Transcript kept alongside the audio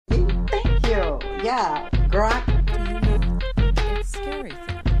Yeah, girl. It's scary.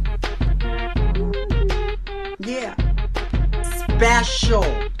 Yeah. Special.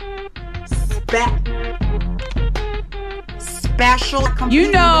 Special.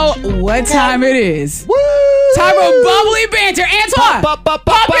 You know what time it is. Woo! Time for bubbly banter. Antoine. Pop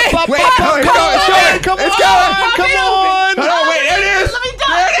it. Wait, Come on. Come It's on. going. Come on. Hold on, wait, there it is. Let me do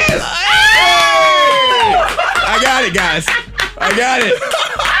There it is. Hey! I got it, guys. I got it.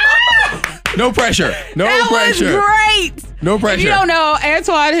 No pressure. No That pressure. was great. No pressure. If you don't know,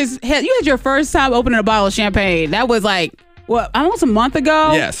 Antoine, you had your first time opening a bottle of champagne. That was like, what, almost a month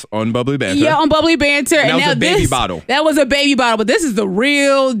ago? Yes, on Bubbly Banter. Yeah, on Bubbly Banter. And that was now a baby bottle. That was a baby bottle, but this is the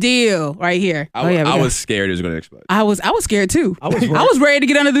real deal right here. I was scared it was going to explode. I was scared too. I was ready to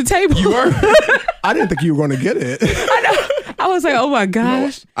get under the table. You were? I didn't think you were going to get it. I was like, oh my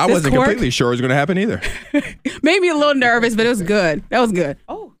gosh. I this wasn't cork completely sure it was going to happen either. made me a little nervous, but it was good. That was good.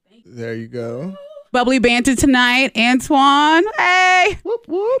 Oh, There you go. Bubbly Banter tonight. Antoine, hey. Whoop,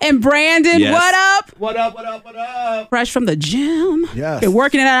 whoop. And Brandon, Yes. what up? What up? Fresh from the gym. Yes. You're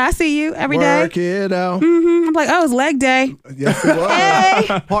working it out. I see you every day. Work it out. I'm like, oh, it's leg day. Yes, it was.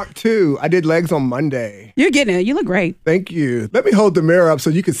 Hey. Part 2. I did legs on Monday. You're getting it. You look great. Thank you. Let me hold the mirror up so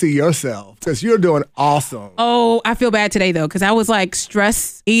you can see yourself because you're doing awesome. Oh, I feel bad today though, because I was like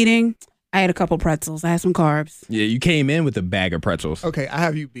stress eating. I had a couple pretzels. I had some carbs. Yeah, you came in with a bag of pretzels. Okay, I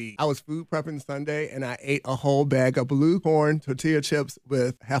have you beat. I was food prepping Sunday and I ate a whole bag of blue corn tortilla chips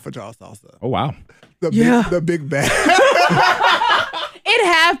with half a jar of salsa. Oh, wow. The big bag. It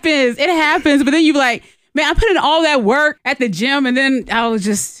happens. But then you be like, man, I put in all that work at the gym, and then I was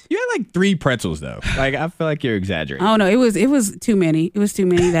just, You had like 3 pretzels, though. Like, I feel like you're exaggerating. I don't know. It was too many. It was too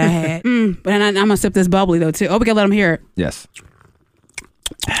many that I had. But I'm gonna sip this bubbly though too. Oh, we can let them hear it. Yes.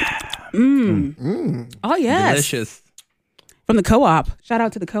 Oh yes, Delicious. from the co-op. Shout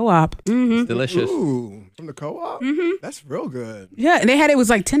out to the co-op. It's delicious. Ooh, from the co-op? That's real good. Yeah, and it was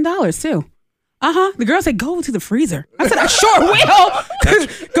like $10 too. The girl said, go to the freezer. I said, I sure will.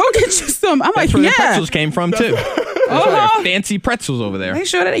 Go get you some. I'm That's like, where the yeah. pretzels came from, too. That's why they're fancy pretzels over there. Make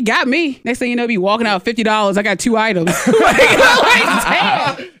sure that they got me. Next thing you know, be walking out $50. I got 2 items.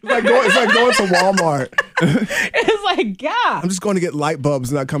 Damn. It's like going to Walmart. It's like, God. I'm just going to get light bulbs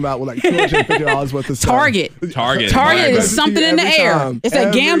and I come out with like $250 worth of stuff. Target Target. is something in the Every air. time. It's that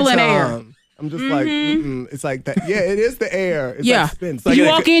Every gambling air. time. I'm just like, it's like that. Yeah, it is the air. It's Yeah. like spin. You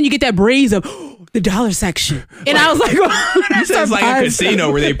walk in, you get that breeze of the dollar section. And I was like, It's like a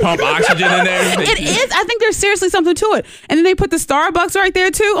casino where they pump oxygen in there. It is. I think there's seriously something to it. And then they put the Starbucks right there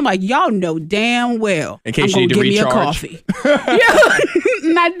too. I'm like, y'all know damn well. In case I'm you gonna need to get recharge. me a coffee. Yeah,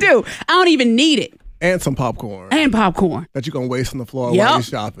 and I do. I don't even need it. And some popcorn And popcorn. that you're going to waste on the floor Yep. while you're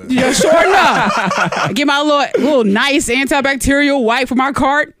shopping. Yeah, sure enough. I get my little nice antibacterial wipe for my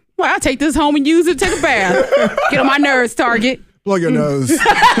cart. Well, I'll take this home and use it, take a bath. Get on my nerves, Target. Blow your nose.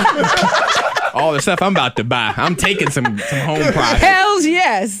 All the stuff I'm about to buy. I'm taking some home products. Hells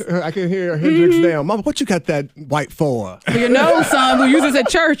yes. I can hear Hendrix down. Mama, what you got that white for? For your nose, son. We'll use this at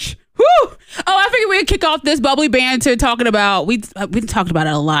church. Whew. Oh, I figured we'd kick off this bubbly banter talking about, we talked about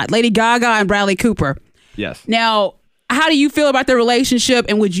it a lot, Lady Gaga and Bradley Cooper. Yes. Now, how do you feel about their relationship,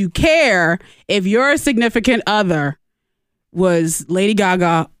 and would you care if your significant other was Lady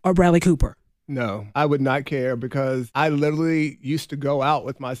Gaga or Bradley Cooper? No, I would not care because I literally used to go out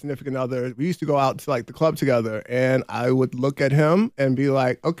with my significant other. We used to go out to like the club together and I would look at him and be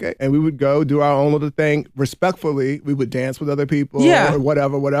like, okay. And we would go do our own little thing respectfully. We would dance with other people Yeah. or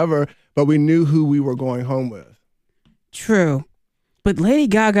whatever. But we knew who we were going home with. True. But Lady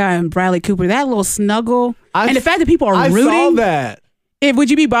Gaga and Bradley Cooper, that little snuggle, and the fact that people are I rooting. saw that. Would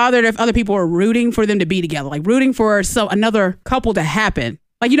you be bothered if other people are rooting for them to be together, like rooting for another couple to happen?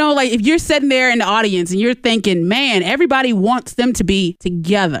 Like, you know, like if you're sitting there in the audience and you're thinking, man, everybody wants them to be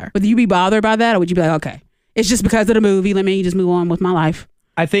together. Would you be bothered by that, or would you be like, okay, it's just because of the movie. Let me just move on with my life.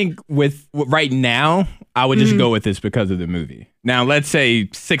 I think with right now, I would just go with this because of the movie. Now, let's say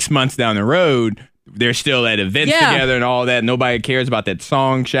 6 months down the road, they're still at events together and all that. Nobody cares about that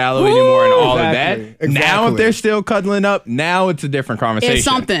song "Shallow" anymore and all of that. Exactly. Now, if they're still cuddling up, now it's a different conversation. It's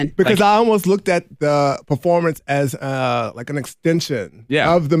something. Because I almost looked at the performance as like an extension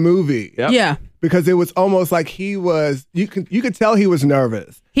of the movie. Yep. Yeah. Because it was almost like he was, you could tell he was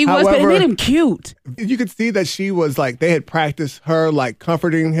nervous. He was, but it made him cute. You could see that she was like, they had practiced her like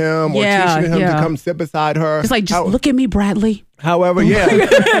comforting him or Yeah, teaching him yeah. to come sit beside her. It's like, just look at me, Bradley. However, yeah.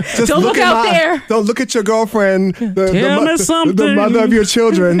 Just Don't look out there. Don't look at your girlfriend, Tell me something. the mother of your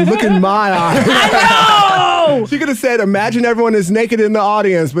children. Look in my eyes. I know. She could have said, imagine everyone is naked in the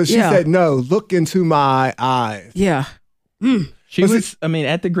audience, but she Yeah. said, no, look into my eyes. Yeah. She was, I mean,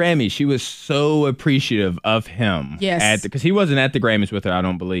 at the Grammys, she was so appreciative of him. Yes. Because he wasn't at the Grammys with her, I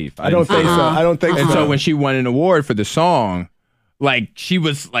don't believe. I don't think so. I don't think And so. so when she won an award for the song, like, she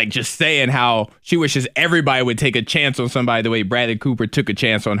was like just saying how she wishes everybody would take a chance on somebody the way Bradley Cooper took a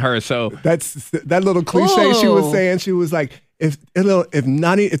chance on her. So that's that little cliche she was Ooh. saying. She was like, if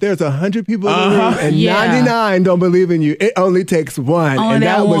there's 100 people in the room and Yeah. 99 don't believe in you, it only takes one, Only and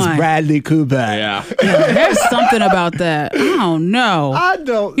that was one. Bradley Cooper. yeah. There's something about that. I don't know. I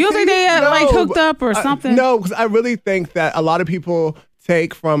don't. You don't think they had, like, hooked up or I- something? No, because I really think that a lot of people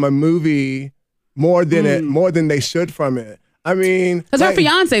take from a movie more than they should from it. I mean, Because her like,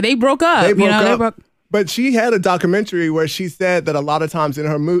 fiance, they broke up. they broke They up. broke. But she had a documentary where she said that a lot of times in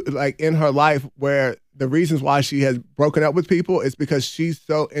her in her life, where the reasons why she has broken up with people is because she's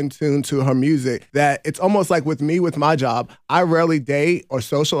so in tune to her music that it's almost like with me with my job. I rarely date or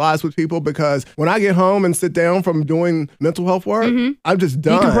socialize with people because when I get home and sit down from doing mental health work, I'm just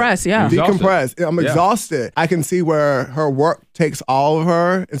done. Decompress, yeah. Decompress. I'm Yeah. exhausted. I can see where her work takes all of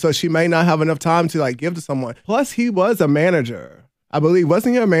her, and so she may not have enough time to like give to someone. Plus, he was a manager. I believe,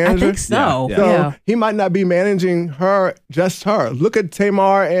 wasn't he a manager? I think so. Yeah. So Yeah. he might not be managing her, just her. Look at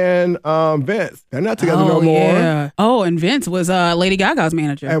Tamar and Vince. They're not together no more. Yeah. Oh, and Vince was Lady Gaga's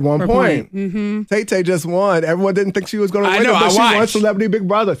manager At one for point. Mm-hmm. Tay just won. Everyone didn't think she was going to I win know, it, but I she won watched. Celebrity Big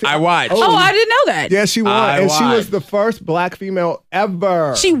Brother. I watched. Oh, I didn't know that. Yeah, she won. I And she was watched. the first black female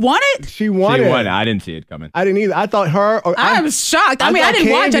ever. She won it? She won She it. won. I didn't see it coming. I didn't either. I thought her. Or I was shocked. I mean, I thought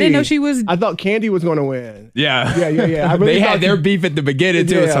didn't watch. I Candy- didn't know she was. I thought Candy was going to win. Yeah. Yeah. I really They thought had their beef at the beginning,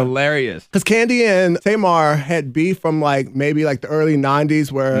 too. It's Yeah. hilarious. Because Candy and Tamar had beef from like maybe like the early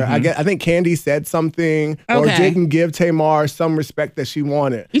 90s where I think Candy said something or Okay. didn't give Tamar some respect that she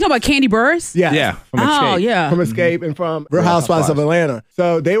wanted. You talking about Candy Burris? Yes. Yeah. From Oh, Escape. yeah. From Escape and from Real Housewives of Atlanta.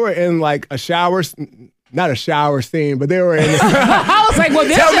 So they were in like a shower, not a shower scene, but they were in. I was like, well,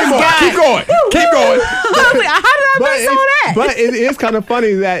 this Tell me just more. got. Keep going. Keep going. I was like, how did I miss all that? But it is kind of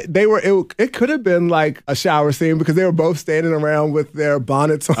funny that they were. It could have been like a shower scene because they were both standing around with their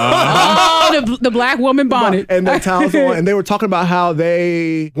bonnets on. Oh, the black woman bonnet. And their towels on, and they were talking about how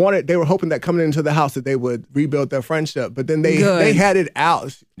they were hoping that coming into the house that they would rebuild their friendship, but then they Good. had it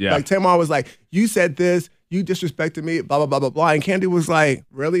out. Yeah. Like Tamar was like, "You said this, you disrespected me, blah blah blah blah blah," and Candy was like,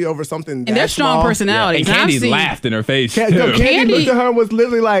 "Really over something?" And they're strong personalities. And I've Candy seen- laughed in her face, too. Candy Candy- looked at her and was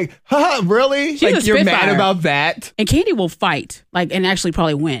literally like, "Haha, really?" She's a Like, you're mad spitfire. about that? And Candy will fight, like, and actually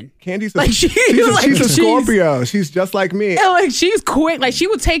probably win. Candy's Like, she's like, a she's- Scorpio. She's just like me. And, like, she's quick. Like, she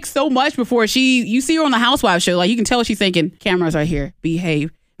would take so much before you see her on the Housewives show. Like, you can tell she's thinking, cameras are here.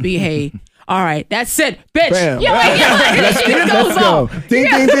 Behave. All right, that's it, bitch. Bam. She goes Let's go. on. Ding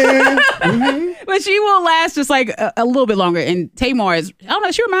ding ding. But she will last just like a little bit longer. And Tamar is, I don't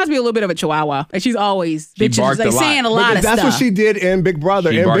know, she reminds me a little bit of a chihuahua. Like, she's always She bitching, barked like a lot. saying a lot of That's stuff. what she did in Big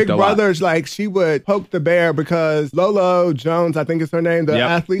Brother. She In barked Big a lot. Brother's, like she would poke the bear because Lolo Jones, I think is her name, the Yep.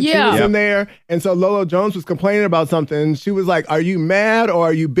 athlete, Yeah. she was Yep. in there. And so Lolo Jones was complaining about something. She was like, "Are you mad or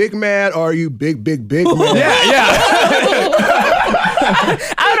are you big mad or are you big mad?"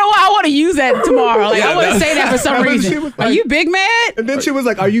 I don't know why I want to use that tomorrow. Like, I want to say that for some And then reason. she was Are like- you big mad? And then she was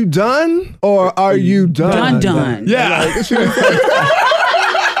like, "Are you done or are you done?" Done. Yeah. Like, she was like,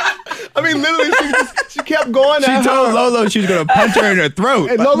 I mean, literally, she kept going She at told her. Lolo she was going to punch her in her throat.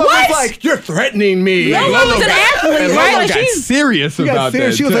 And Lolo What? was like, "You're threatening me." Lolo And was an athlete, and right? Lolo Like, got she's- serious She got about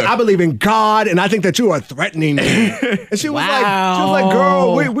serious. that, She was too. like, "I believe in God, and I think that you are threatening me." And she was like,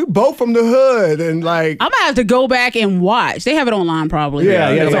 "Girl, we both from the hood, and like, I'm gonna have to go back and watch. They have it online probably. Yeah,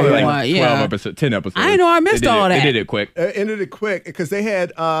 it's only yeah. like 12 episodes, 10 episodes. I know, I missed They did all it- that. They did it quick. it ended it quick because they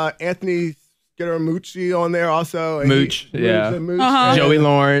had Anthony Scaramucci on there also, and Mooch, yeah. and Mooch, Uh-huh. and, Joey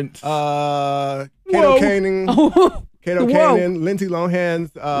Lawrence. Kato Whoa. Kanan, Kato Whoa. Kanan, Lindsay Lohan's.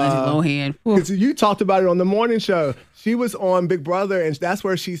 Lindsay Lohan. Because you talked about it on the morning show. She was on Big Brother, and that's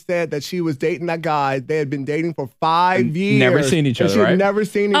where she said that she was dating that guy. They had been dating for 5 years. Never seen each and other, she had right? never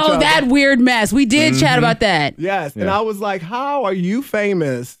seen each Oh, other. that weird mess. We did chat about that. Yes. And Yeah. I was like, how are you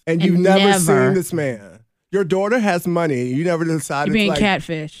famous and you've And never never. seen this man? Your daughter has money. You never decided You being like,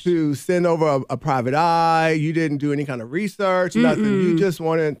 catfish. to send over a private eye. You didn't do any kind of research, nothing. You just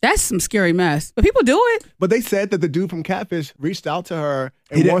wanted. That's some scary mess. But people do it. But they said that the dude from Catfish reached out to her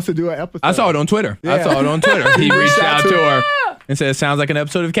and He did. wants to do an episode. I saw it on Twitter. I Yeah. saw it on Twitter. He reached out to her and said, "It sounds like an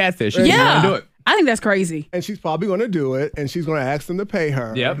episode of Catfish. You Yeah. want to do it?" I think that's crazy. And she's probably going to do it, and she's going to ask them to pay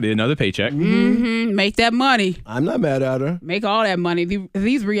her. Yep, be another paycheck. Make that money. I'm not mad at her. Make all that money.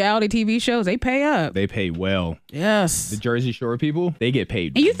 These reality TV shows, they pay up. They pay well. Yes. The Jersey Shore people, they get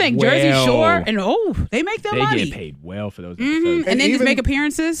paid. And you think well. Jersey Shore, and they make their money. They get paid well for those episodes. And then just even- make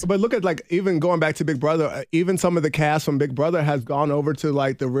appearances. But look at like even going back to Big Brother, even some of the cast from Big Brother has gone over to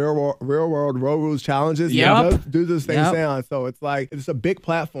like the real world road rules challenges. Yep. Do this thing Yep. down. So it's like it's a big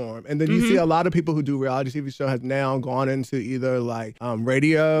platform. And then you see a lot of people who do reality TV show have now gone into either like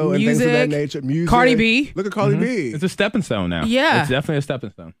radio and things of that Music. nature. Music. Cardi B. Look at Cardi B. It's a stepping stone now. Yeah. It's definitely a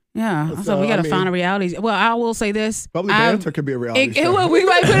stepping stone. Yeah. So So, we got to I mean- find a reality. Well, I will say this. Bubbly I've- Banter could be a reality It, show. we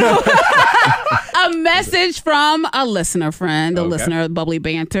might put a message from a listener friend, a Okay. listener of Bubbly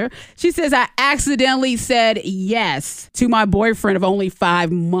Banter. She says, I accidentally said yes to my boyfriend of only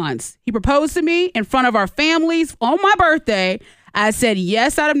 5 months. He proposed to me in front of our families on my birthday. I said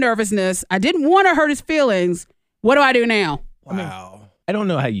yes out of nervousness. I didn't want to hurt his feelings. What do I do now? Wow. I don't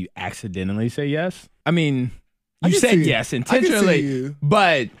know how you accidentally say yes. I mean, I you can said see- yes I can see intentionally, you.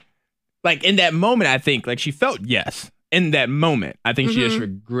 but like in that moment, I think like she felt yes in that moment. I think she just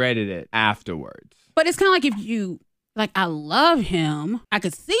regretted it afterwards. But it's kind of like if you, like, I love him. I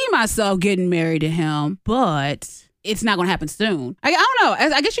could see myself getting married to him, but it's not going to happen soon. I don't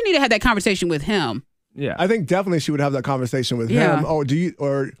know. I guess you need to have that conversation with him. Yeah. I think definitely she would have that conversation with Yeah. him.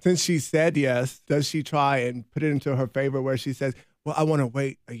 Or since she said yes, does she try and put it into her favor where she says, well, I want to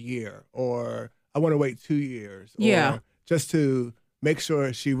wait a year or I want to wait 2 years. Yeah. Or just to make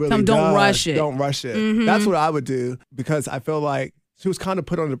sure she really Don't does. rush it. Don't rush it. Mhm. That's what I would do because I feel like she was kind of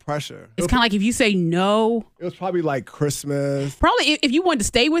put under pressure. It's kind of like if you say no, It was probably like Christmas. probably if you wanted to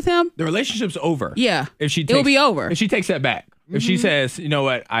stay with him, the relationship's over. yeah, If she it'll be over. If she takes that back. If she says, you know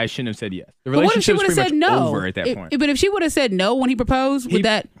what, I shouldn't have said yes. The But what if she relationship's would have pretty said much no? over at that point. But if she would have said no when he proposed, would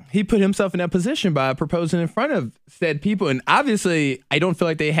that? He put himself in that position by proposing in front of said people. And obviously, I don't feel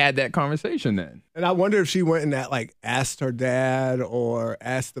like they had that conversation then. And I wonder if she went and asked her dad or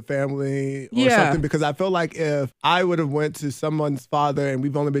asked the family or Yeah. something. Because I feel like if I would have went to someone's father and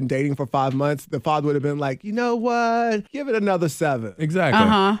we've only been dating for 5 months, the father would have been like, you know what? Give it another 7. Exactly.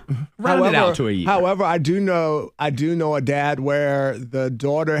 Round it out to a year. However, I do know a dad where the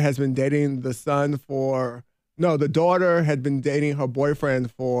daughter has been dating the son the daughter had been dating her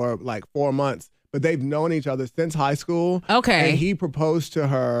boyfriend for like 4 months, but they've known each other since high school. Okay. And he proposed to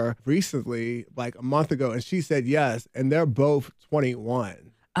her recently, like a month ago, and she said yes, and they're both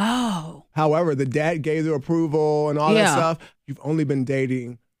 21. Oh, However, the dad gave the approval and all Yeah. that stuff. You've only been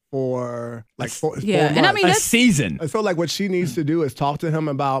dating for like 4 Yeah, months. and I mean, A that's- season. I feel like what she needs to do is talk to him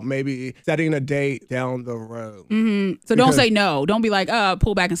about maybe setting a date down the road. so don't Because- say no. Don't be like,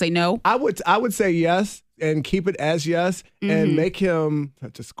 pull back and say no. I would say yes and keep it as yes and make him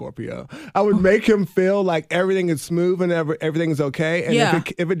such a Scorpio. I would make him feel like everything is smooth and everything is okay. And Yeah.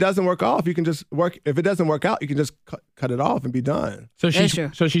 if it doesn't work off, you can just work. If it doesn't work out, you can just cut it off and be done. So That's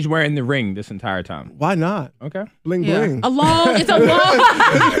true. she's wearing the ring this entire time. Why not? Okay. Bling Yeah, bling. it's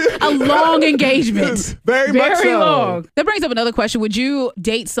a long engagement. Very much so. long. That brings up another question. Would you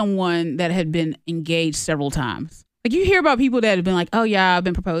date someone that had been engaged several times? Like you hear about people that have been like, oh yeah, I've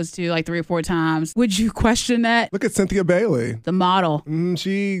been proposed to like 3 or 4 times. Would you question that? Look at Cynthia Bailey. The model.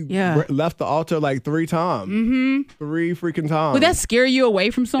 She Yeah. left the altar like 3 times. Mm-hmm. 3 freaking times. Would that scare you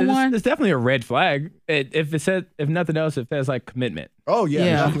away from someone? It's definitely a red flag. If nothing else, if there's like commitment. Oh yeah,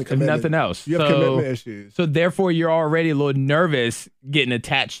 Yeah. definitely If commitment. nothing else. You have So- commitment issues. So therefore, you're already a little nervous getting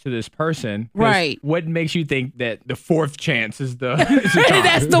attached to this person. 'Cause Right. What makes you think that the 4th chance is the is the charm?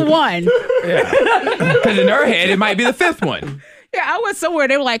 That's the one. Because in her head, it might be the 5th one. Yeah, I went somewhere.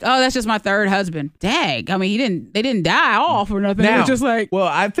 They were like, "Oh, that's just my 3rd husband." Dag. I mean, they didn't die off or nothing. It was just like, well,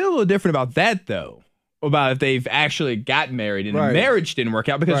 I feel a little different about that though. About if they've actually got married and Right. the marriage didn't work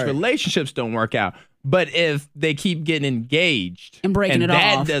out because Right. relationships don't work out. But if they keep getting engaged And breaking it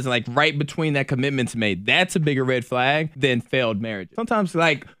that off. doesn't like right between that commitment's made, that's a bigger red flag than failed marriage. Sometimes,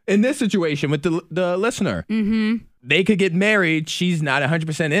 like in this situation with the listener, they could get married. She's not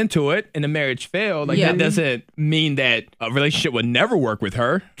 100% into it, and the marriage failed. Like Yeah. that doesn't mean that a relationship would never work with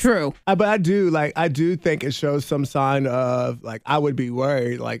her. true. But I do think it shows some sign of like I would be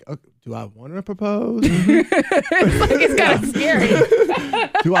worried. Like, do I want to propose? It's kind of scary.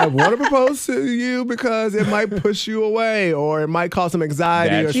 Do I want to propose to you because it might push you away or it might cause some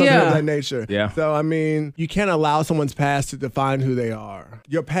anxiety or That's- something Yeah. of that nature? Yeah. So I mean, you can't allow someone's past to define who they are.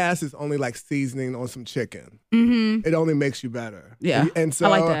 Your past is only like seasoning on some chicken. it only makes you better. Yeah. And so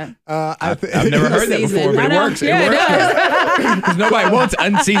I like that. I've never heard that before, but it works. Yeah, it does. Because nobody wants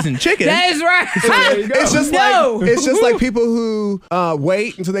unseasoned chicken. That is right. It's just No. like it's just like people who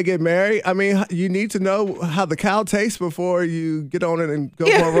wait until they get married. I mean, you need to know how the cow tastes before you get on it and go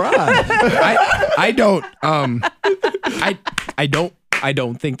for a ride. I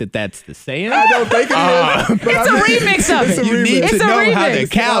don't think that that's the saying. I don't think it is. But It's a remix of it. You need It's to a know how the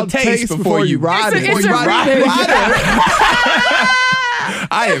remix. cow tastes before you ride it. It's a remix.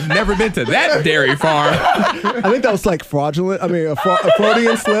 I have never been to that dairy farm. I think that was like fraudulent. I mean, a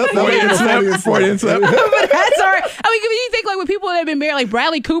Freudian slip. That would've been a Freudian slip. But that's all right. I mean, when you think like with people that have been married, like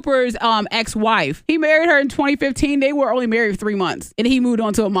Bradley Cooper's ex-wife, he married her in 2015. They were only married 3 months, and he moved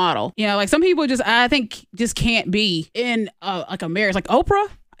on to a model. You know, like some people I think just can't be in like a marriage. Like Oprah,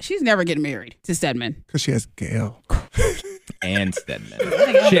 she's never getting married to Stedman. Because she has Gail. And Stedman.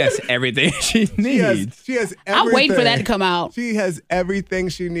 She has everything she needs. She has everything. I'm waiting for that to come out. She has everything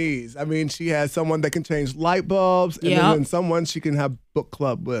she needs. I mean, she has someone that can change light bulbs, and Yep. then someone she can have book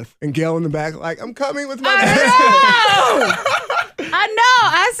club with. And Gail in the back, like, I'm coming with my I know.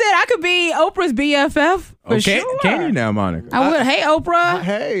 I said I could be Oprah's BFF for sure. Can you now, Monica? I would. Hey, Oprah.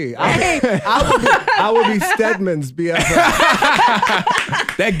 Hey, I would be Stedman's BFF.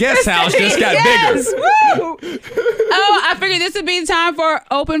 That guest house just got Yes. bigger. Woo. Oh, I figured this would be the time for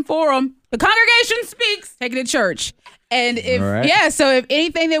open forum. The congregation speaks. Take it to church. And if All right. so if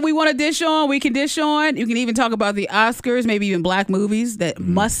anything that we want to dish on, we can dish on. You can even talk about the Oscars, maybe even black movies, that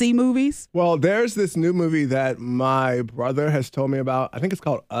must-see movies. Well, there's this new movie that my brother has told me about. I think it's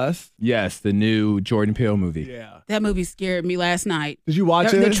called Us. Yes, the new Jordan Peele movie. Yeah. That movie scared me last night. Did you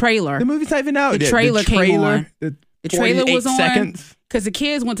watch The it? trailer. The movie's not even out. The yet. trailer came on. The trailer 48 was on. seconds. Because the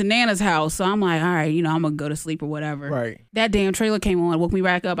kids went to Nana's house. So I'm like, all right, I'm going to go to sleep or whatever. Right. That damn trailer came on, woke me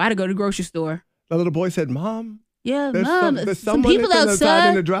back up. I had to go to the grocery store. The little boy said, Mom, Yeah, there's, Mom, there's some someone people outside outside.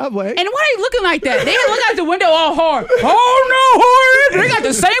 in the driveway. And why are you looking like that? They look out the window all hard. Oh, no, they got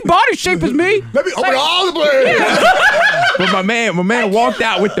the same body shape as me. Let me open all the blinds. But my man walked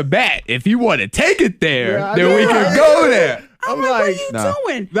out with the bat. If you want to take it there, Yeah, I then know, we can right? go there. I'm What are like, you No.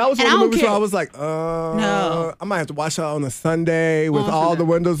 doing? that was And one of I the movies don't where I care. was like, No. I might have to watch that on a Sunday with On all Sunday. the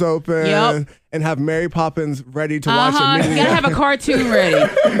windows open Yep. and have Mary Poppins ready to watch You immediately. gotta have a cartoon ready.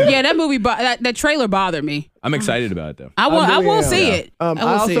 Yeah, that movie, that trailer bothered me. I'm excited about it though. I really will am. see Yeah. it. I will see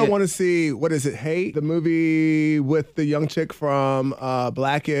also it. want to see, what is it, Hate? The movie with the young chick from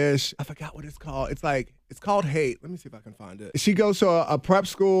Blackish. I forgot what it's called. It's called Hate. Let me see if I can find it. She goes to a prep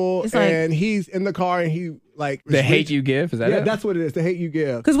school It's like- and he's in the car and he like The hate you give, is that Yeah, it? that's what it is. The Hate You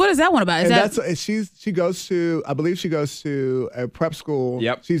Give. Because what is that one about? Is And that that's she goes to, I believe she goes to a prep school.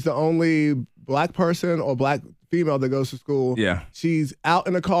 Yep. She's the only black person or black female that goes to school. Yeah. She's out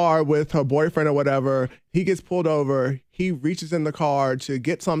in the car with her boyfriend or whatever. He gets pulled over. He reaches in the car to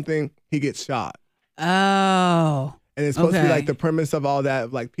get something. He gets shot. Oh. And it's supposed to be Okay. like the premise of all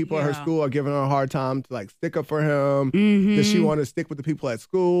that. Like people at her Yeah. school are giving her a hard time to like stick up for him. Mm-hmm. Does she want to stick with the people at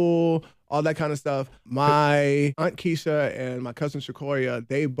school? All that kind of stuff. My Aunt Keisha and my cousin Shakoria,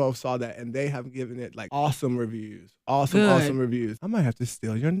 they both saw that and they have given it like awesome reviews. Good. Awesome reviews. I might have to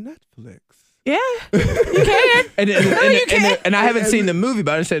steal your Netflix. Yeah, you can. And I haven't seen the movie,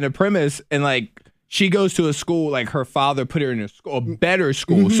 but I understand the premise. And like, she goes to a school, like her father put her in a better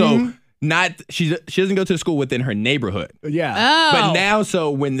school. So she doesn't go to a school within her neighborhood. Yeah. Oh. But now, so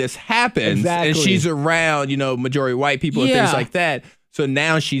when this happens and Exactly. she's around, majority white people and things Yeah. like that. So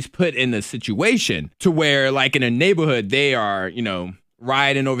now she's put in a situation to where, like in a neighborhood, they are,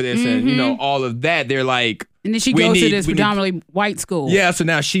 riding over this and, all of that. They're like, And then she we goes to need- this we need- predominantly white school. yeah. So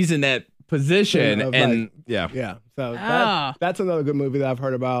now she's in that position. Yeah, of And like- yeah. Yeah. So Ah. that's another good movie that I've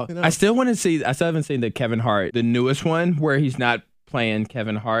heard about. I still want to see, I still haven't seen the Kevin Hart, the newest one where he's not playing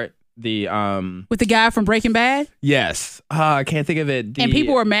Kevin Hart. The, With the guy from Breaking Bad. yes. I can't think of it. And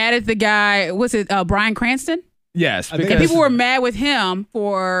people were mad at the guy. Was it Bryan Cranston? yes. I think And Because, people were mad with him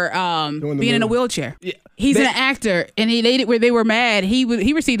for Doing the being in a movie. wheelchair. Yeah. He's They- an actor, and they were mad. He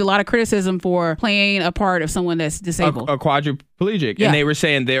received a lot of criticism for playing a part of someone that's disabled. a quadriplegic. Yeah. And they were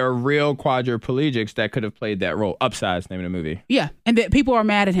saying there are real quadriplegics that could have played that role. Upsize, name of the movie. Yeah, and that people are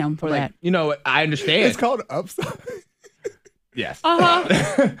mad at him for that. I understand. It's called Upside. yes.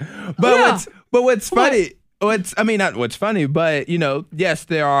 Uh-huh. But what's funny? Not what's funny, but yes,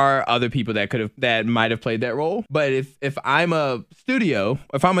 there are other people that might have played that role. But if I'm a studio,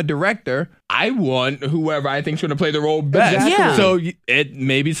 if I'm a director, I want whoever I think's going to play the role best. Exactly. Yeah. So it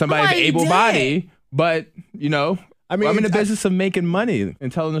may be somebody Somebody able-bodied, but I mean, I'm in the business of making money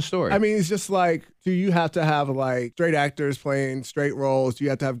and telling a story. I mean, it's just like, do you have to have like straight actors playing straight roles? Do you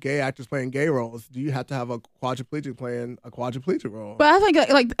have to have gay actors playing gay roles? Do you have to have a quadriplegic playing a quadriplegic role? But I think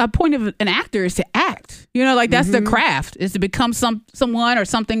like a point of an actor is to act. You know, like that's the craft, is to become someone or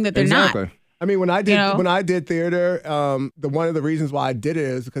something that they're exactly. not. I mean, when I did You know? when I did theater, one of the reasons why I did it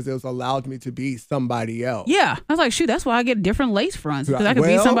is because it was allowed me to be somebody else. Yeah, I was like, shoot, that's why I get different lace fronts, because I could be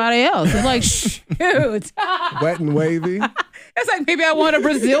Well- somebody else. It's like, shoot, Wet and wavy. it's like maybe I want a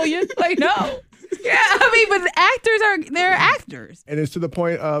Brazilian. Like, no, yeah, I mean, but they're actors. And it's to the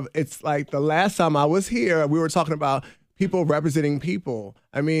point of, it's like the last time I was here, we were talking about people representing people.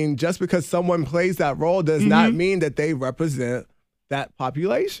 I mean, just because someone plays that role does not mean that they represent that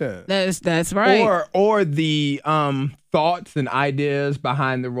population. That's right. Or the thoughts and ideas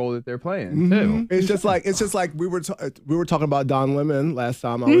behind the role that they're playing too. It's just like we were talking about Don Lemon last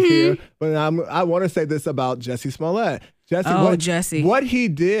time I was here, but I want to say this about Jussie Smollett. Jussie. What he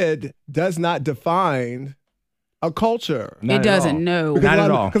did does not define a culture. Not It at doesn't, all. no. Not at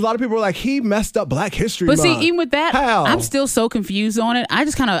all. Because a lot of people are like, he messed up Black History But Month. see, even with that, How? I'm still so confused on it. I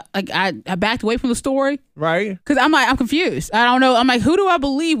just kind of like I backed away from the story Right? because I'm confused. I don't know. I'm like, who do I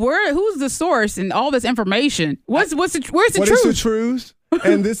believe? Who's the source and all this information? Where's the What truth? is the truth?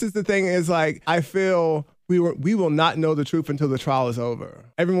 And this is the thing, is like, I feel we will not know the truth until the trial is over.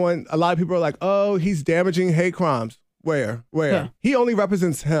 A lot of people are like, oh, he's damaging hate crimes. Where? Yeah. He only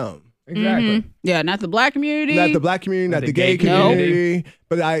represents him. Exactly. Yeah, not the Black community. Not the Black community, not the gay community.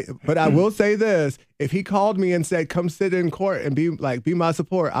 But I will say this: if he called me and said, "Come sit in court and be my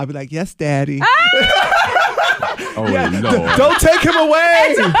support," I'd be like, "Yes, Daddy." Oh Lord. Don't take him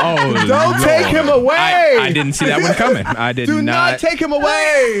away. Oh, Don't take him away. I didn't see that one coming. I did Do not. not take him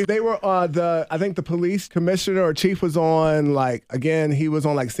away. They were I think the police commissioner or chief was on he was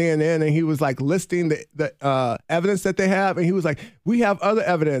on CNN, and he was like listing the evidence that they have, and he was like, we have other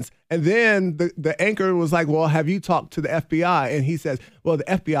evidence. And then the anchor was like, well, have you talked to the FBI? And he says, well, the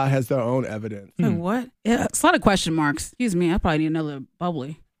FBI has their own evidence. Wait, what? Yeah, it's a lot of question marks. Excuse me, I probably need another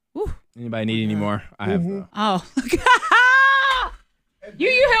bubbly. Whew. Anybody need any more? I have. Oh.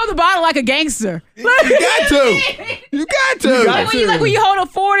 You held the bottle like a gangster. You got to. You got to. Like when you hold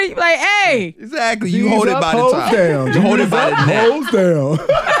a 40, you're like, hey. Exactly. You hold it by the Hose top. down. You hold it by the neck. Hose down.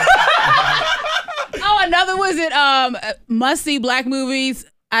 Oh, another was it must see Black movies.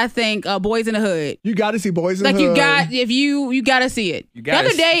 I think Boys in the Hood. You got to see Boys in the Like Hood. you got to see it. You The gotta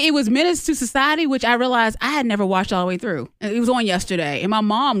other day it was Menace to Society, which I realized I had never watched all the way through. And it was on yesterday, and my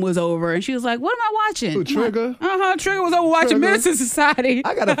mom was over, and she was like, "What am I watching?" Who, Trigger? Trigger was over watching Trigger? Menace to Society.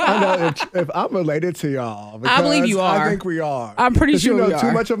 I gotta find out if I'm related to y'all. I believe you because are. I think we are. I'm pretty 'Cause sure you know we too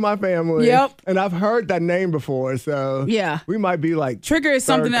are. much of my family. Yep. And I've heard that name before, so Yeah. we might be like Trigger is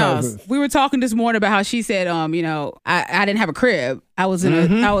something third else. cousins. We were talking this morning about how she said, I didn't have a crib. I was in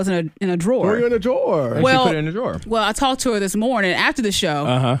a drawer. Were you in a drawer? And Well- she put it in the drawer. Well, I talked to her this morning after the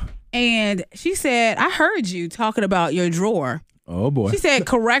show, and she said, I heard you talking about your drawer. Oh boy. She said,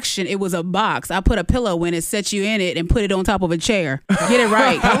 correction, it was a box. I put a pillow in it, set you in it, and put it on top of a chair. Get it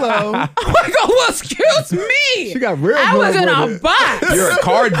right. Hello. I'm like, oh, well, excuse me. She got real I was good in a with it. box. You're a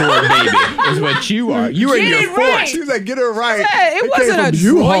cardboard baby, is what you are. You were in Get your it fort. right. She was like, get it right. Yeah, it came wasn't from a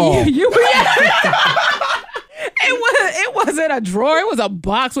drawer. U-Haul. It wasn't a drawer. It was a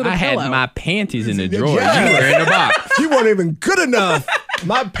box with a I had pillow. my panties in the drawer. Yeah. You were in the box. You weren't even good enough.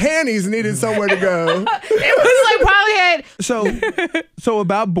 My panties needed somewhere to go. It was like probably had. So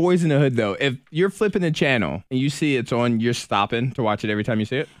about Boys in the Hood though, if you're flipping the channel and you see it's on, you're stopping to watch it every time you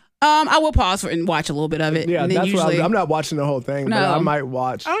see it. I will pause for and watch a little bit of it. Yeah, and then that's usually, what I'm not watching the whole thing, but No. I might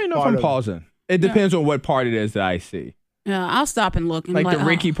watch. I don't even know if part I'm of it. pausing. It depends on what part it is that I see. Yeah, I'll stop and look. And Like be the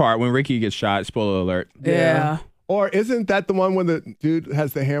Ricky part when Ricky gets shot. Spoiler alert. Yeah. Or isn't that the one when the dude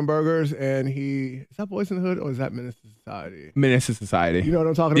has the hamburgers and is that Boys in the Hood or is that Menace to Society? Menace to Society. You know what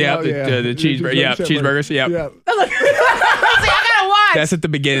I'm talking Yeah, about? the cheeseburger. Yeah, cheeseburgers. Yeah. Yeah. I gotta watch. That's at the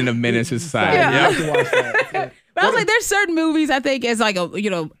beginning of Menace to Society. Yeah. I Yeah. have to watch that. Yeah. But I was like, there's certain movies I think as like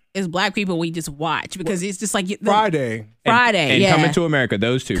as Black people we just watch because it's just like Friday. Friday, and yeah. Coming to America.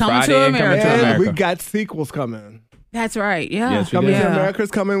 Those two. Coming to Friday and Coming America. to And America. we got sequels coming. That's right. Yeah. Yes, we Coming did. to America's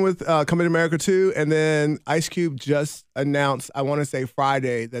coming with Coming to America 2. And then Ice Cube just announced, I want to say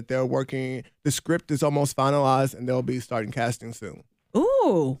Friday, that they're working, the script is almost finalized and they'll be starting casting soon.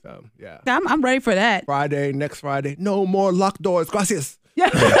 Ooh, So, yeah. I'm ready for that. Friday, next Friday. No more locked doors. Gracias.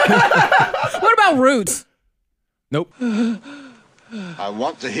 What about Roots? Nope. I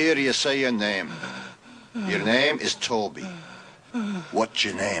want to hear you say your name. Your name is Toby. What's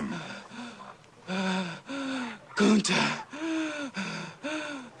your name? Gunter.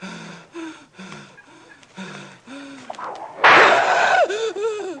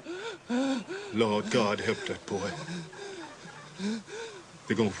 Lord God, help that boy.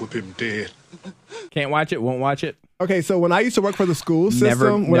 They're gonna whip him dead. Can't watch it, won't watch it. Okay, so when I used to work for the school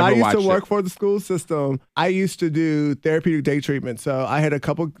system, I used to do therapeutic day treatment. So I had a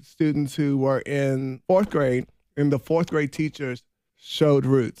couple students who were in 4th grade, and the 4th grade teachers showed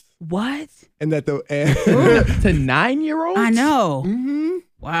Roots. What? And that To 9-year-olds? I know. Mm-hmm.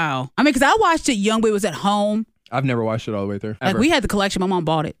 Wow. I mean, because I watched it young, but it was at home. I've never watched it all the way through. Like, Ever. we had the collection. My mom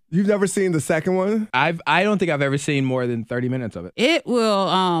bought it. You've never seen the second one? I don't think I've ever seen more than 30 minutes of it. It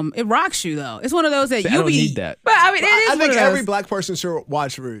will, it rocks you, though. It's one of those that See, I you'll don't be. need that. But I mean, it is I one think of every those. black person should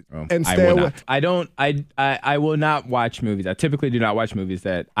watch Roots and I stay will away. not. I will not watch movies. I typically do not watch movies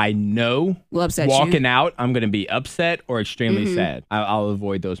that I know Will upset walking you. out I'm going to be upset or extremely sad. I'll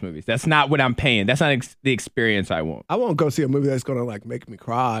avoid those movies. That's not what I'm paying. That's not the experience I want. I won't go see a movie that's gonna like make me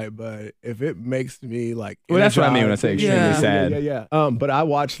cry, but if it makes me like, Well, that's what I mean when I say energized- extremely Yeah. sad. Yeah. But I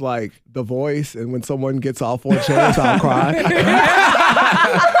watch like The Voice, and when someone gets all 4 chairs, I'll cry.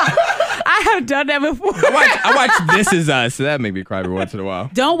 I have done that before. I watch This Is Us. So that make me cry every once in a while.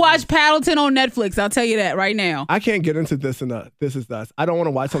 Don't watch Paddleton on Netflix. I'll tell you that right now. I can't get into This Is Us. I don't want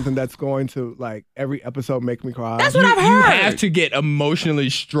to watch something that's going to like every episode make me cry. That's what I've You heard. have to get emotionally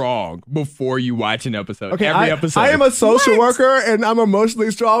strong before you watch an episode. Okay, every episode. I am a social worker and I'm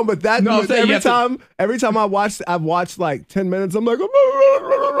emotionally strong, but that No, I'm saying you every time I've watched like 10 minutes, I'm like,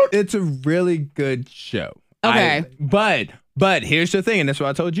 It's a really good show. Okay. But here's the thing, and that's what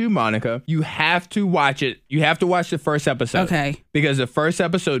I told you, Monica. You have to watch it. You have to watch the first episode. Okay. Because the first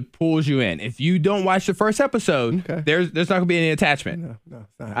episode pulls you in. If you don't watch the first episode, Okay. there's not gonna be any attachment. no,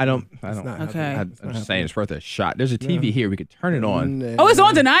 it's not. I don't. Okay. I'm just saying it's worth a shot. There's a TV here. We could turn it on. Oh, it's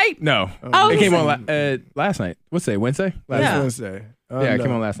on tonight? No, Oh, it came listen. on last night. What's today? Wednesday? Last Yeah. Wednesday. Yeah, it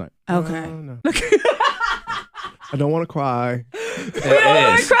came on last night. Okay. No. I don't want to cry.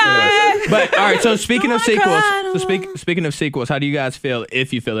 It is. Cry. But all right, so speaking of Don't sequels, cry, so speaking of sequels, how do you guys feel,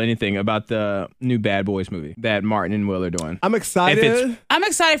 if you feel anything, about the new Bad Boys movie that Martin and Will are doing? I'm excited. I'm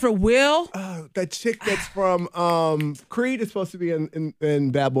excited for Will. That chick that's from Creed is supposed to be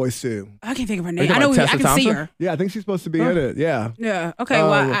in Bad Boys 2. I can't think of her you name. I talking know. about I Tessa can see Thompson? her. Yeah, I think she's supposed to be in it. Yeah. Yeah. Okay.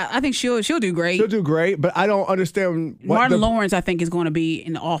 Well, I think she'll do great. She'll do great, but I don't understand what Martin Lawrence, I think, is going to be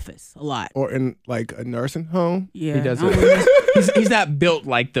in the office a lot. or in like a nursing home. Yeah. He does I don't it. know. He's not built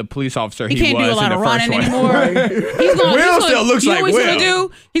like the police officer He he can't was do a lot in of the first running one. anymore. Will still looks you like know what he's gonna Will.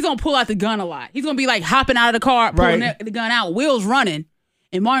 do? He's gonna pull out the gun a lot. He's gonna be like hopping out of the car, pulling Right. the gun out. Will's running,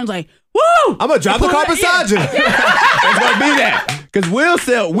 and Martin's like, "Woo! I'm gonna drop the car beside you. It's gonna be that because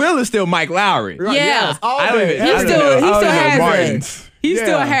Will is still Mike Lowry. Right, Yeah. yes, all I don't day. even- He I don't still know. I don't know has Martin's. it. He Yeah.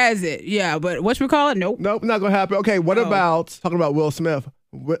 still has it. Yeah, but whatchamacallit? Nope. Nope, not gonna happen. Okay, what Oh. about talking about Will Smith?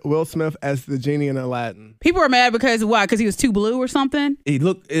 Will Smith as the genie in Aladdin. People are mad because why? Because he was too blue or something. He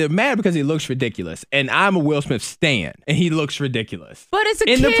mad because he looks ridiculous, and I'm a Will Smith stan, and he looks ridiculous. But it's a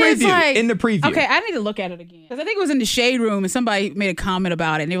In the kid's, preview, like- in the preview. Okay, I need to look at it again because I think it was in the shade room and somebody made a comment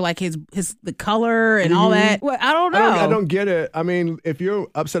about it and they were like his the color and all that. Well, I don't know. I don't get it. I mean, if you're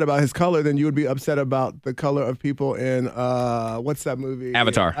upset about his color, then you would be upset about the color of people in what's that movie?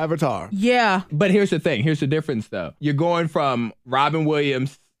 Avatar. Avatar. Yeah. But here's the thing. Here's the difference, though. You're going from Robin Williams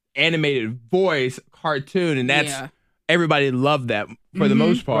animated voice cartoon, and that's Yeah. everybody loved that for the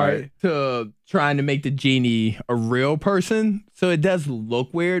most part, Right. to trying to make the genie a real person. So it does look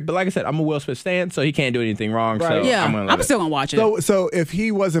weird. But like I said, I'm a Will Smith stan, so he can't do anything wrong. So Right. Yeah. I'm gonna let it. still gonna watch it. So if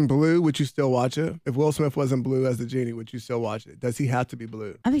he wasn't blue, would you still watch it? If Will Smith wasn't blue as the genie, would you still watch it? Does he have to be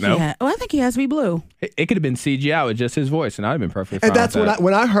blue? I think No. I think he has to be blue. It could have been CGI with just his voice, and I'd have been perfectly fine And that's with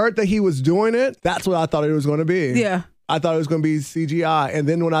when that. I heard that he was doing it. That's what I thought it was going to be. Yeah. I thought it was going to be CGI. And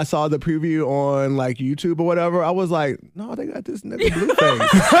then when I saw the preview on like YouTube or whatever, I was like, no, they got this nigga Blueface.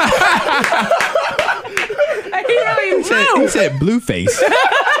 He really He said Blueface.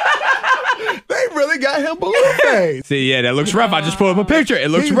 They really got him Blueface. See, yeah, that looks rough. I just pulled up a picture. It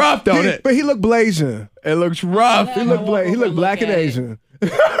looks rough, don't it? But he looked Blasian. It looks rough. He looked black and Asian.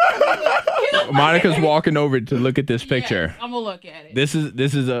 Monica's walking over to look at this picture. I'm gonna look at it. This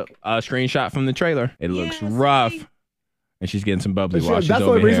is a screenshot from the trailer. It looks let's rough. see. And she's getting some bubbly That's while she's the over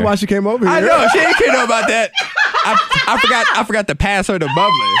only reason here. why she came over here. I know. She didn't care about that. I forgot to pass her the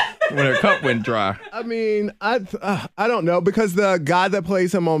bubbly when her cup went dry. I mean, I don't know, because the guy that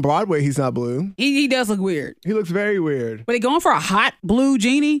plays him on Broadway, he's not blue. He does look weird. He looks very weird. But they going for a hot blue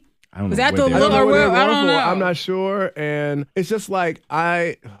genie? I don't Was know that what the they're I look don't know or what they're what? I going don't for. know. I'm not sure. And it's just like,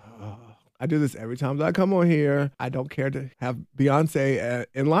 I do this every time that I come on here. I don't care to have Beyonce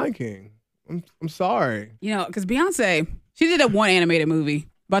in Lion King. I'm sorry. You know, because Beyonce, she did that one animated movie,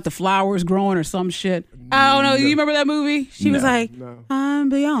 about the flowers growing or some shit. I don't know. You remember that movie? She was like, No.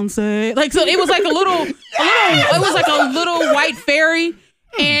 I'm Beyonce. Like, so it was like it was like a little white fairy,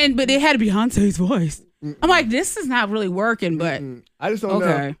 but it had Beyonce's voice. I'm like, this is not really working, but I just don't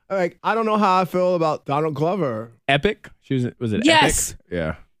know. Like, I don't know how I feel about Donald Glover. Epic? Was it Yes. Epic?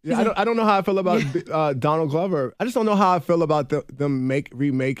 Yeah. Yeah, I don't know how I feel about Donald Glover. I just don't know how I feel about them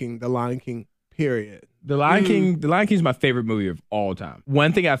remaking The Lion King, period. The Lion King is my favorite movie of all time.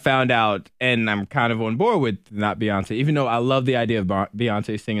 One thing I found out, and I'm kind of on board with not Beyonce, even though I love the idea of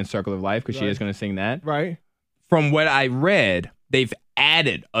Beyonce singing Circle of Life because she is going to sing that. Right. From what I read, they've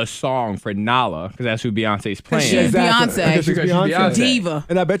added a song for Nala because that's who Beyonce's playing. she's Beyonce. Because she's Beyonce. Diva.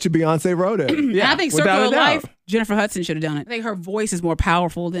 And I bet you Beyonce wrote it. Yeah, I think Circle without a of doubt. Life, Jennifer Hudson should have done it. I think her voice is more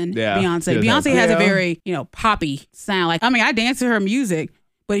powerful than Yeah, Beyonce. she does Beyonce have- has a Yeah. very, poppy sound. Like, I mean, I dance to her music,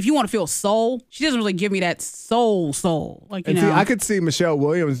 but if you want to feel soul, she doesn't really give me that soul. Like, And see, I could see Michelle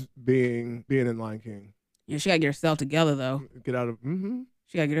Williams being in Lion King. yeah, she got to get herself together, though. Get out of. Mm-hmm.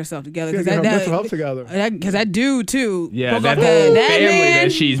 She got to get herself together. Get her mental health together. Because that dude, too. Yeah, broke that off whole that family man.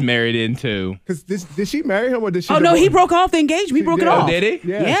 that she's married into. Because did she marry him or did she? Oh, no, he divorce? broke off the engagement. He broke it did. off. Oh, did he?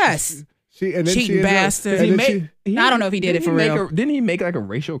 Yeah. Yes. She and then Cheating she ended up- bastard. and He then she- I don't know if he did it for real. Didn't he make like a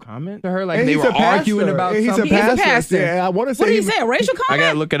racial comment to her? Like and they he's were a pastor. arguing about And something? He's a pastor. Yeah, I want to say. What did he say? A racial I comment?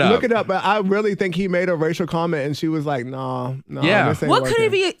 gotta look it up. Look it up, but I really think he made a racial comment, and she was like, "No, Yeah. this ain't What could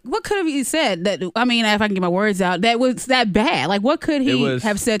working." have he said that? I mean, if I can get my words out, that was that bad. Like, what could he was-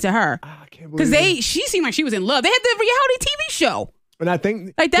 have said to her? I can't believe Because it. she seemed like she was in love. They had the reality TV show. And I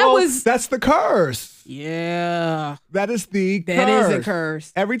think Like, that was- that's the curse. Yeah, That is the that curse. is a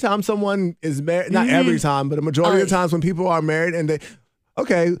curse. Every time someone is married, not every time, but a majority of the times when people are married and they.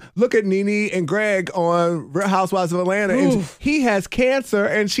 Okay, look at Nene and Greg on Real Housewives of Atlanta. And he has cancer,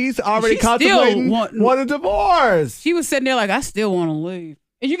 and she's already She still contemplating want a divorce. She was sitting there like, I still want to leave.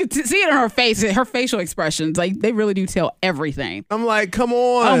 And you could see it in her face, her facial expressions. Like, they really do tell everything. I'm like, come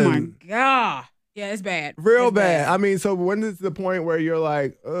on. Oh my God. Yeah, it's bad. Real It's bad. I mean, so when is the point where you're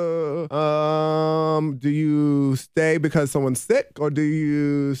like, do you stay because someone's sick, or do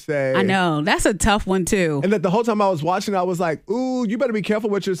you say? I know. That's a tough one, too. And that the whole time I was watching, I was like, ooh, you better be careful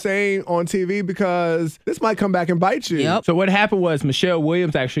what you're saying on TV because this might come back and bite you. Yep. So what happened was Michelle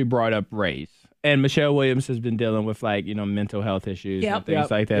Williams actually brought up race. And Michelle Williams has been dealing with mental health issues and things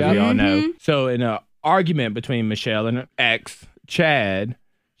like that. We all know. So in an argument between Michelle and her ex, Chad,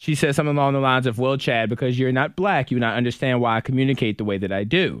 she said something along the lines of, well, Chad, because you're not black, you not understand why I communicate the way that I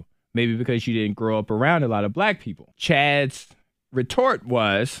do. Maybe because you didn't grow up around a lot of black people. Chad's retort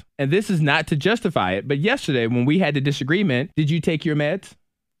was, and this is not to justify it, but yesterday when we had the disagreement, did you take your meds?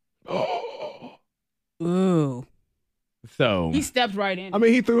 Ooh. So He stepped right in. I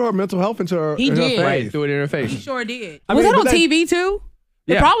mean, he threw her mental health into her. He in her did. face. right, threw it in her face. He sure did. I Was mean, that on but that- TV, too?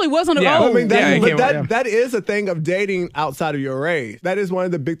 It Yeah. probably was on the Yeah. oh, I mean, Yeah, it but came- that, yeah. that is a thing of dating outside of your race. That is one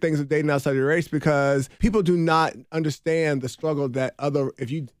of the big things of dating outside of your race because people do not understand the struggle that other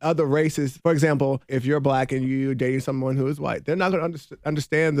races, for example, if you're black and you're dating someone who is white, they're not going to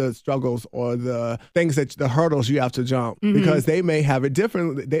understand the struggles or the things the hurdles you have to jump because they may have a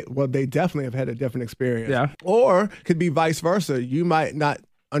different, they definitely have had a different experience. Yeah. Or could be vice versa. You might not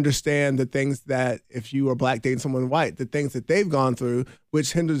understand the things that if you are black dating someone white, the things that they've gone through,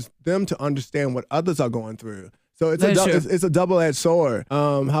 which hinders them to understand what others are going through. So it's a double-edged sword.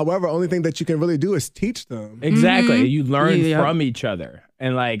 However, only thing that you can really do is teach them. Exactly. You learn Yeah. from each other.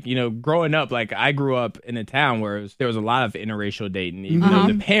 And growing up, I grew up in a town where there was a lot of interracial dating, even though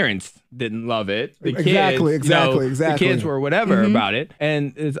the parents didn't love it. The kids, Exactly. The kids were whatever about it.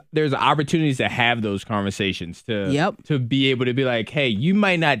 And there's opportunities to have those conversations to be able to be like, hey, you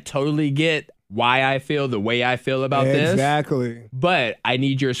might not totally get why I feel the way I feel about this. Exactly. But I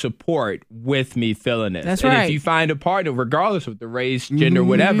need your support with me feeling this. That's and right. if you find a partner, regardless of the race, gender,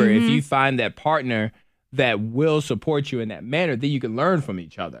 whatever, if you find that partner that will support you in that manner, then you can learn from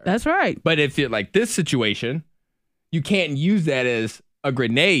each other. That's right. But if you're like this situation, you can't use that as a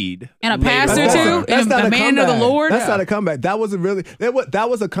grenade. And a later pastor, on. too? That's And not a a man of the comeback. Lord? That's Yeah. not a comeback. That wasn't really. That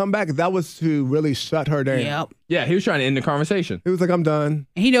was a comeback. That was to really shut her down. Yep. Yeah, he was trying to end the conversation. He was like, "I'm done."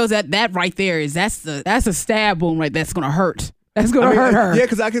 And he knows that right there that's a stab wound right that's gonna hurt. That's gonna hurt her. Yeah,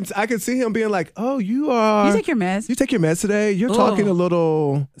 because I can see him being like, "Oh, you are. You take your meds. You take your meds today. You're talking a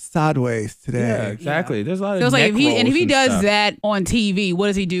little sideways today." Yeah, exactly. There's a lot of So it's like if he neck rolls does stuff. that on TV, what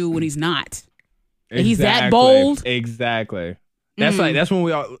does he do when he's not? He's that Exactly. bold? Exactly. That's that's when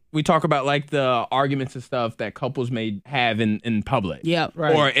we talk about like the arguments and stuff that couples may have in public. Yep,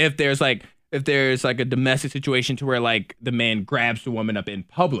 right. Or if there's like if there's like a domestic situation to where like the man grabs the woman up in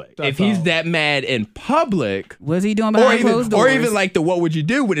public. That's if he's all. that mad in public, What's he doing behind closed doors? or even like the what would you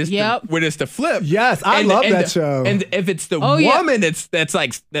do when it's Yep. when it's the flip. Yes, I love that show. And if it's the Oh, yeah. woman that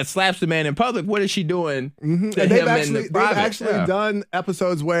slaps the man in public, what is she doing to And him they've in actually, the private? Yeah. done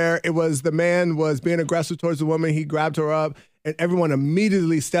episodes where it was the man was being aggressive towards the woman. He grabbed her up, and everyone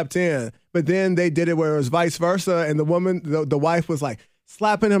immediately stepped in. But then they did it where it was vice versa, and the woman, the wife, was like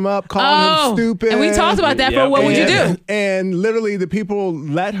slapping him up, calling him stupid. And we talked about that for What Would You Do? And literally, the people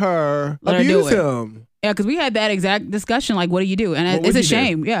let her abuse do it. him. Yeah, because we had that exact discussion. Like, what do you do? And What it's would a you do?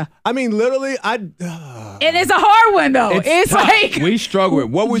 shame. Yeah. I mean, literally, And it's a hard one, though. It's tough. like. we struggle with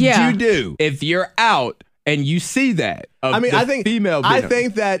what would Yeah. you do if you're out and you see that? Of I mean, the I think female. I being-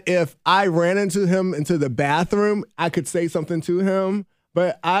 think that if I ran into him into the bathroom, I could say something to him.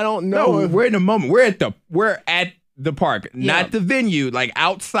 But I don't know. no, if, we're in the moment. We're at the park, not the venue. Like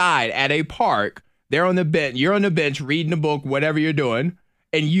outside at a park, they're on the bench. You're on the bench reading a book, whatever you're doing.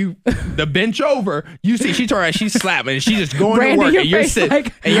 And the bench over, you see she turned around, she's slapping, and she's just going Brandon, to work, your and you're face sitting,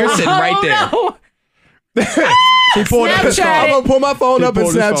 like, right there. no. He pulled up his phone. Snapchat I'm gonna pull my phone He up and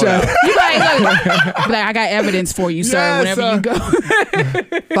pulled his phone Snapchat. out. You like, I got evidence for you, sir. Yes, whenever you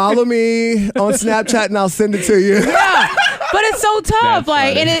go. Follow me on Snapchat and I'll send it to you. Yeah. But it's so tough. That's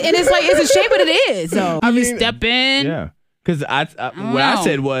Like, funny. and it's like, it's a shame, but it is. So you mean, step in. Yeah. Because what I know.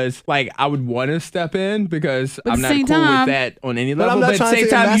 said was like I would want to step in because But at I'm the not same cool time- with that on any But level. I'm not But at the trying same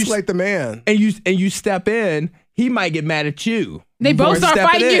to time, emasculate the man. and you step in, he might get mad at you. They both for start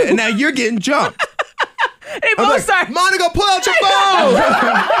stepping fighting in, you. and now you're getting jumped. They I'm both like, start. Monica, pull out your phone.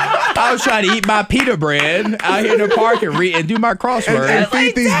 I was trying to eat my pita bread out here in the park and read and do my crossword. and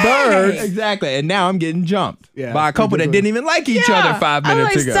feed these birds. Exactly, and now I'm getting jumped Yeah, by a it's couple that ridiculous. didn't even like each other 5 I'm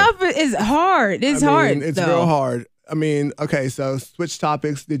minutes like, ago. stuff is hard. It's hard. It's though. real hard. I mean, okay, so switch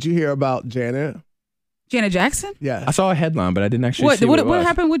topics. Did you hear about Janet? Janet Jackson? Yeah. I saw a headline, but I didn't actually see what it was.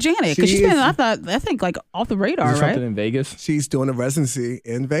 happened with Janet? Because she's She been, is- I think, like off the Is radar, it right? something in Vegas? She's doing a residency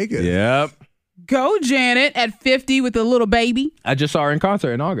in Vegas. Yep. Go Janet at 50 with a little baby. I just saw her in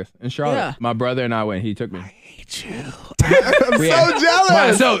concert in August in Charlotte. Yeah. My brother and I went. He took me. I'm so jealous.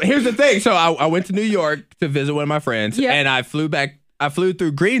 Well, so here's the thing. So I went to New York to visit one of my friends, Yeah. and I flew back. I flew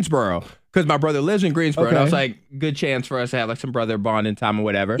through Greensboro because my brother lives in Greensboro. And I Okay. was like, good chance for us to have like some brother bonding time or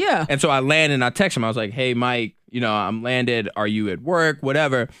whatever. Yeah. And so I landed and I text him. I was like, hey, Mike, I'm landed. Are you at work?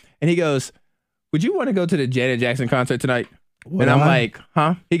 Whatever. And he goes, would you want to go to the Janet Jackson concert tonight? Would and I'm I? like,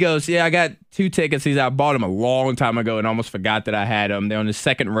 huh? He goes, yeah, I got 2 tickets. I bought them a long time ago and almost forgot that I had them. They're on the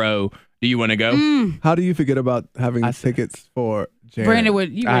second row. Do you want to go? How do you forget about having tickets for Janet? Brandon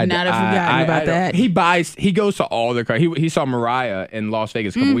would not have forgotten about that. He goes to all the he saw Mariah in Las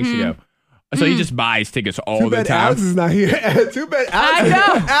Vegas a couple weeks ago. So he just buys tickets all Too the bad time. Alex is not here. Too bad Alex. I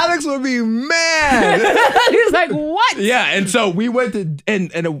know. Alex would be mad. He was like, what? Yeah, and so we went to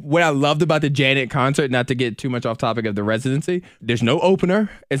and what I loved about the Janet concert, not to get too much off topic of the residency, there's no opener.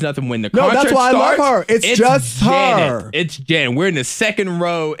 It's nothing when the No, concert that's why I love starts. her. It's just Janet. her. It's Janet. We're in the second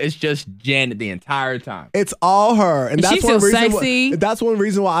row. It's just Janet the entire time. It's all her, and that's she's one so reason. sexy. That's one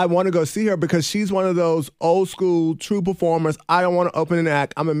reason why I want to go see her, because she's one of those old school true performers. I don't want to open an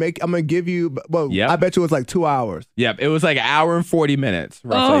act. I'm gonna give you. Well, Yep. I bet you it was like 2 hours. Yep, it was like an hour and 40 minutes,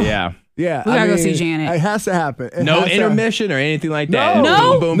 roughly. Oh. Yeah. Yeah, We gotta go see Janet. It has to happen. It No has to- intermission or anything like that. No.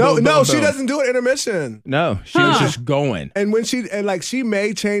 No? Boom, boom, No, boom, no, boom, she boom. doesn't do an intermission. No, she was just going. And when she she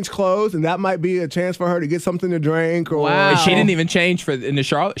may change clothes, and that might be a chance for her to get something to drink. Or Wow. And she didn't even change in the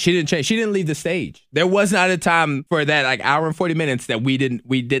Charlotte. She didn't change. She didn't leave the stage. There was not a time for that like hour and 40 minutes that we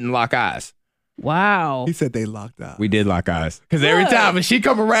didn't lock eyes. Wow. He said they locked out. We did lock eyes because every Good. time when she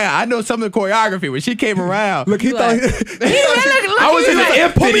come around, I know some of the choreography. When she came around, Look, he thought. I was in the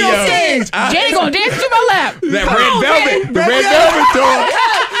If Put me on video. stage. Janet gonna dance to my lap. That Come red on, velvet, Janet. the red velvet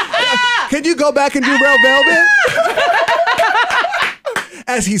tour. Can you go back and do Red Velvet?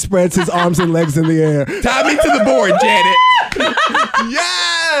 As he spreads his arms and legs in the air. Tie me to the board, Janet.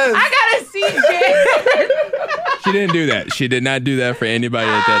 Yes. I gotta see Janet. She didn't do that. She did not do that for anybody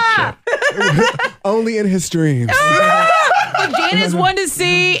at that show. Only in his dreams. But Janet's one to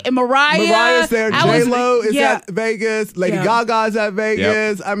see, and Mariah. Mariah's there. I was- J-Lo is yeah. at Vegas. Lady Yeah. Gaga's at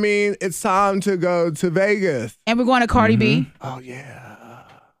Vegas. I mean, it's time to go to Vegas. And we're going to Cardi B. Oh, yeah.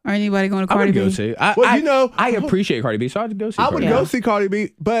 Or anybody going to I Cardi would go B? see. Well, I appreciate Cardi B, so I'd go see. I Cardi would B. go see Cardi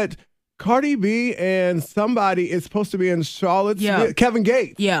B, but Cardi B and somebody is supposed to be in Charlottesville. Yeah. Kevin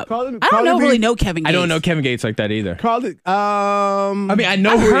Gates. Yeah. Cardi, I don't really know Kevin Gates. I don't know Kevin Gates like that either. Cardi, I mean, I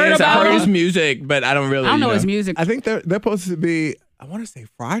know I've who he heard is. I about heard him. his music, but I don't really. I don't know his music. I think they're supposed to be I want to say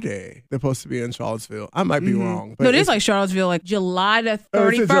Friday. They're supposed to be in Charlottesville. I might be wrong. No, it is like Charlottesville, like July the 31st. Oh,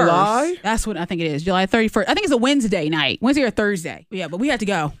 is it July? That's what I think it is. July 31st. I think it's a Wednesday night. Wednesday or Thursday. Yeah, but we have to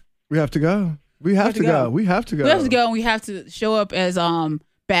go. We have to go. We have to go. We have to go. We have to go and we have to show up as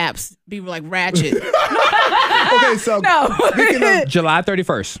Baps. Be like Ratchet. Okay, so No. speaking of, July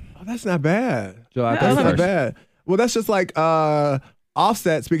 31st. oh, that's not bad. July That's 31st. not bad. Well, that's just like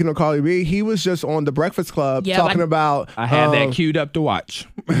Offset, speaking of Cardi B, he was just on The Breakfast Club talking about. I had that queued up to watch.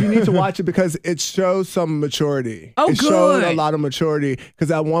 You need to watch it because it shows some maturity. Oh, it showed a good. lot of maturity.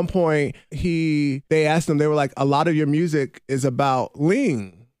 Because at one point, they asked him, they were like, a lot of your music is about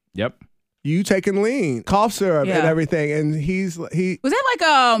lean. Yep. You taking lean, cough syrup, and everything. And he Was that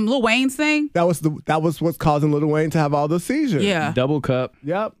like Lil Wayne's thing? that was what's causing Lil Wayne to have all those seizures. Yeah. Double cup.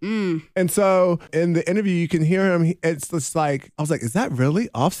 Yep. And so in the interview, you can hear him. It's just like, I was like, is that really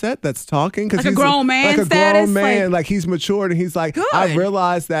Offset that's talking? Like a he's grown man like a status? grown man. Like- Like he's matured and he's like, Good. I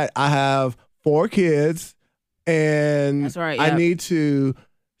realized that I have 4 kids and That's right, I yep. need to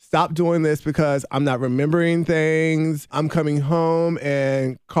stop doing this because I'm not remembering things. I'm coming home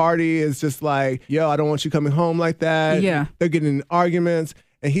and Cardi is just like, yo, I don't want you coming home like that. Yeah. They're getting in arguments.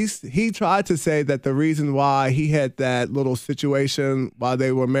 And he tried to say that the reason why he had that little situation while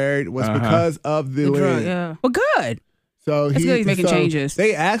they were married was because of the lean. Drug, yeah. Well, good. So That's good he's making changes.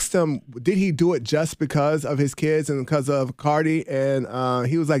 They asked him, did he do it just because of his kids and because of Cardi? And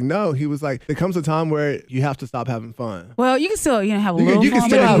he was like, no. He was like, there comes a time where you have to stop having fun. Well, you can still have a little You can fun,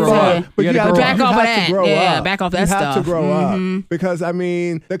 still but have you fun, said- but you gotta back you off of have that. to grow Yeah, up. back off that you stuff. have to grow up because I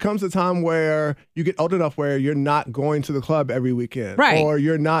mean, there comes a time where you get old enough where you're not going to the club every weekend, Right. Or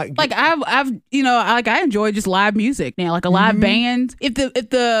you're not Like I've I enjoy just live music now, like a live band. If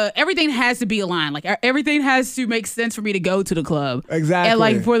the everything has to be aligned, like everything has to make sense for me to go to the club. Exactly. And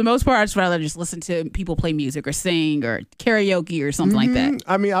like for the most part, I'd just rather just listen to people play music or sing or karaoke or something like that.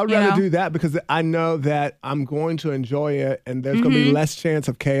 I mean, I would You rather know? do that because I know that I'm going to enjoy it and there's going to be less chance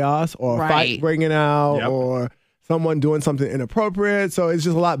of chaos or a Right. fight breaking out Yep. or someone doing something inappropriate. So it's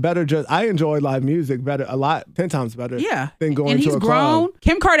just a lot better. I enjoy live music better, 10 times better than going and to he's a grown. club.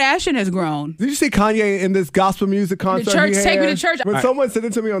 Kim Kardashian has grown. Did you see Kanye in this gospel music concert? church, he Take Me had? to Church. When All right. someone sent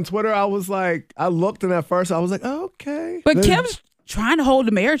it to me on Twitter, I was like, I looked and at first I was like, oh, okay. But Then- Kim's trying to hold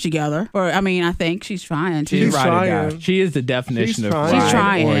the marriage together. Or I think she's trying to. She's She's ride or die. trying. She is the definition She's of trying. ride She's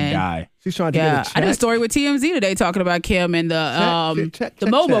trying. or die. She's trying to Yeah, get a check. I did a story with TMZ today talking about Kim and the check, the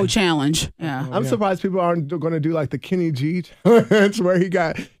check, Momo check. challenge. Yeah, I'm surprised people aren't going to do like the Kenny G challenge where he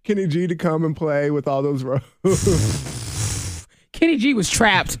got Kenny G to come and play with all those rows. Kenny G was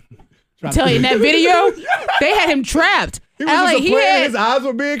trapped. I'm telling you, in that video, they had him trapped. He was just a he player. His had eyes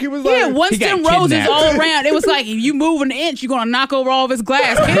were big. He was he like, had Winston got Roses kidnapped. all around. It was like if you move an inch, you're gonna knock over all of his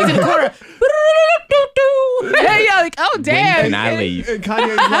glass. Kenny's in the corner. Hey, like, oh damn. When can I leave? and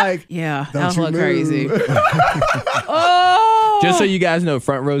Kanye's like, Yeah, that don't was you a little crazy. move. Oh, Just so you guys know,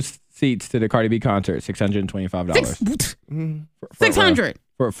 front row seats to the Cardi B concert, $625. 600.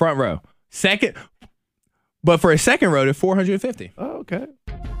 For a front row. But for a second row, they're $450. Oh, okay.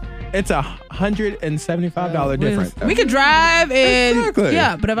 It's $175 difference. We could drive and Exactly.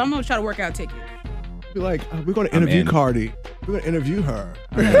 yeah, but if I'm gonna try to work out a ticket. Be like, we're going to interview in. Cardi. We're going to interview her.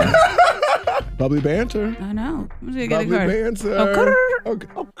 Bubbly banter. I know. I'm just gonna get a Bubbly card. banter. Oh, Okay.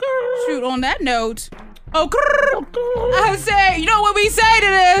 Okay. Shoot, on that note, I say, you know what we say to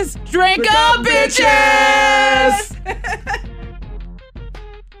this? Drink up, bitches!